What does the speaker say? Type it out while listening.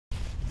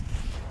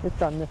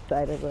Just on this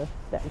side of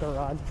that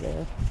garage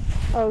there.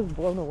 I was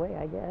blown away,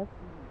 I guess.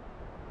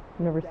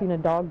 Never seen a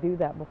dog do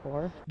that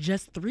before.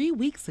 Just 3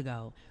 weeks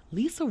ago,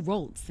 Lisa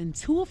Roltz and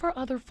two of her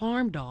other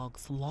farm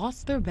dogs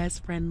lost their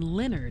best friend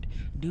Leonard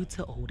due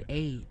to old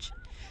age.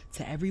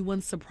 To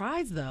everyone's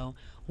surprise, though,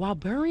 while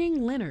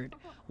burying Leonard,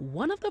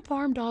 one of the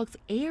farm dogs,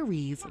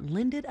 Aries,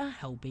 lended a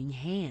helping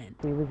hand.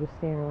 We were just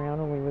standing around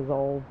and we was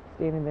all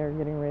standing there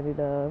getting ready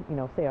to,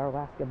 say our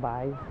last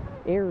goodbyes.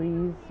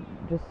 Aries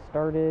just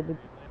started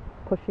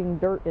pushing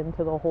dirt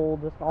into the hole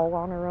just all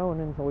on her own,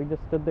 and so we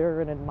just stood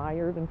there and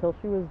admired until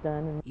she was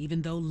done.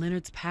 Even though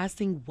Leonard's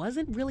passing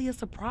wasn't really a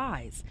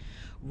surprise,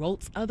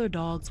 Rolt's other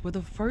dogs were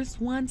the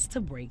first ones to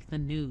break the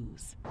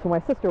news. So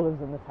my sister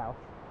lives in this house,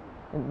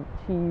 and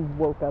she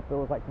woke up, it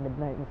was like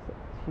midnight, and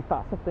she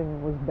thought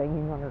something was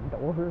banging on her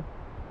door,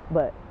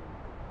 but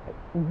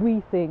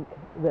we think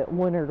that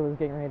Leonard was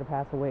getting ready to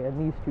pass away, and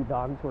these two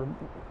dogs were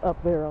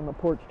up there on the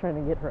porch trying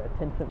to get her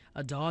attention.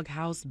 A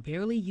doghouse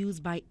barely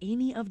used by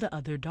any of the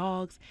other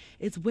dogs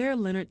is where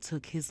Leonard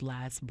took his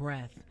last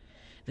breath.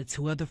 The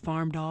two other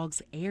farm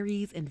dogs,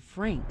 Aries and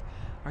Frank,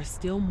 are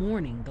still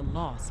mourning the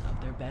loss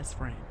of their best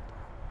friend.